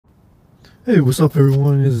Hey, what's up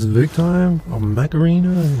everyone? This is Vic time on Mech Arena,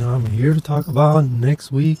 and I'm here to talk about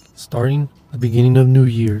next week, starting the beginning of New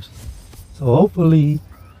Year's. So hopefully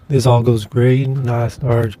this all goes great and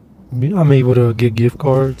I'm able to get gift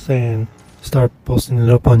cards and start posting it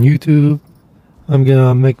up on YouTube. I'm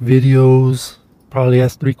gonna make videos, probably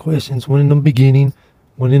ask 3 questions, one in the beginning,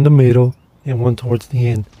 one in the middle, and one towards the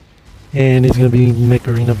end. And it's gonna be Mech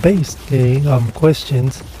Arena based, okay?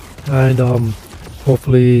 Questions, and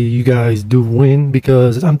hopefully you guys do win,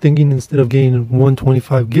 because I'm thinking instead of getting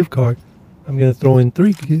 125 gift card, I'm gonna throw in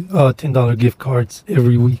three $10 gift cards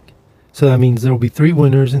every week. So that means there will be 3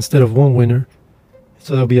 winners instead of 1 winner.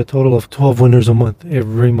 So there'll be a total of 12 winners a month,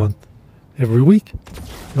 every week.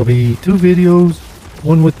 There'll be 2 videos,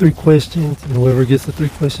 one with 3 questions, and whoever gets the 3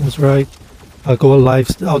 questions right, I'll do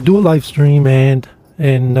a live stream, and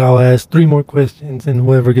I'll ask 3 more questions, and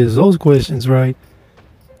whoever gets those questions right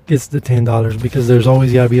gets the $10, because there's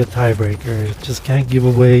always got to be a tiebreaker. Just can't give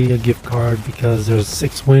away a gift card because there's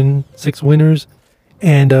 6 winners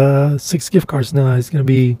and 6 gift cards. Now it's gonna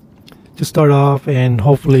be to start off, and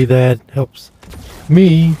hopefully that helps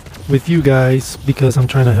me with you guys, because I'm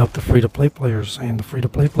trying to help the free-to-play players, and the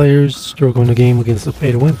free-to-play players struggle in the game against the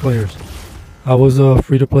pay-to-win players. I was a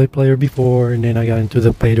free-to-play player before, and then I got into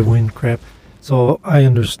the pay-to-win crap, so I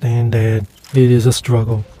understand that it is a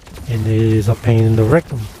struggle and it is a pain in the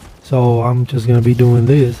rectum. So I'm just gonna be doing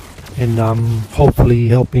this, and I'm hopefully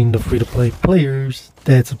helping the free-to-play players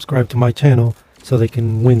that subscribe to my channel, so they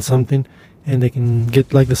can win something, and they can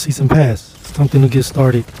get like the season pass, something to get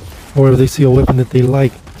started. Or if they see a weapon that they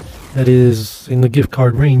like that is in the gift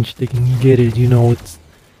card range, they can get it. You know, it's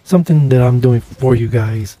something that I'm doing for you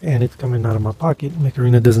guys, and it's coming out of my pocket. Mech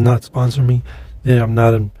Arena does not sponsor me. Yeah, I'm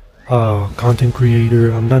not a content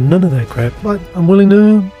creator. I'm not none of that crap, but I'm willing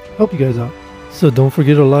to help you guys out. So don't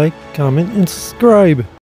forget to like, comment, and subscribe.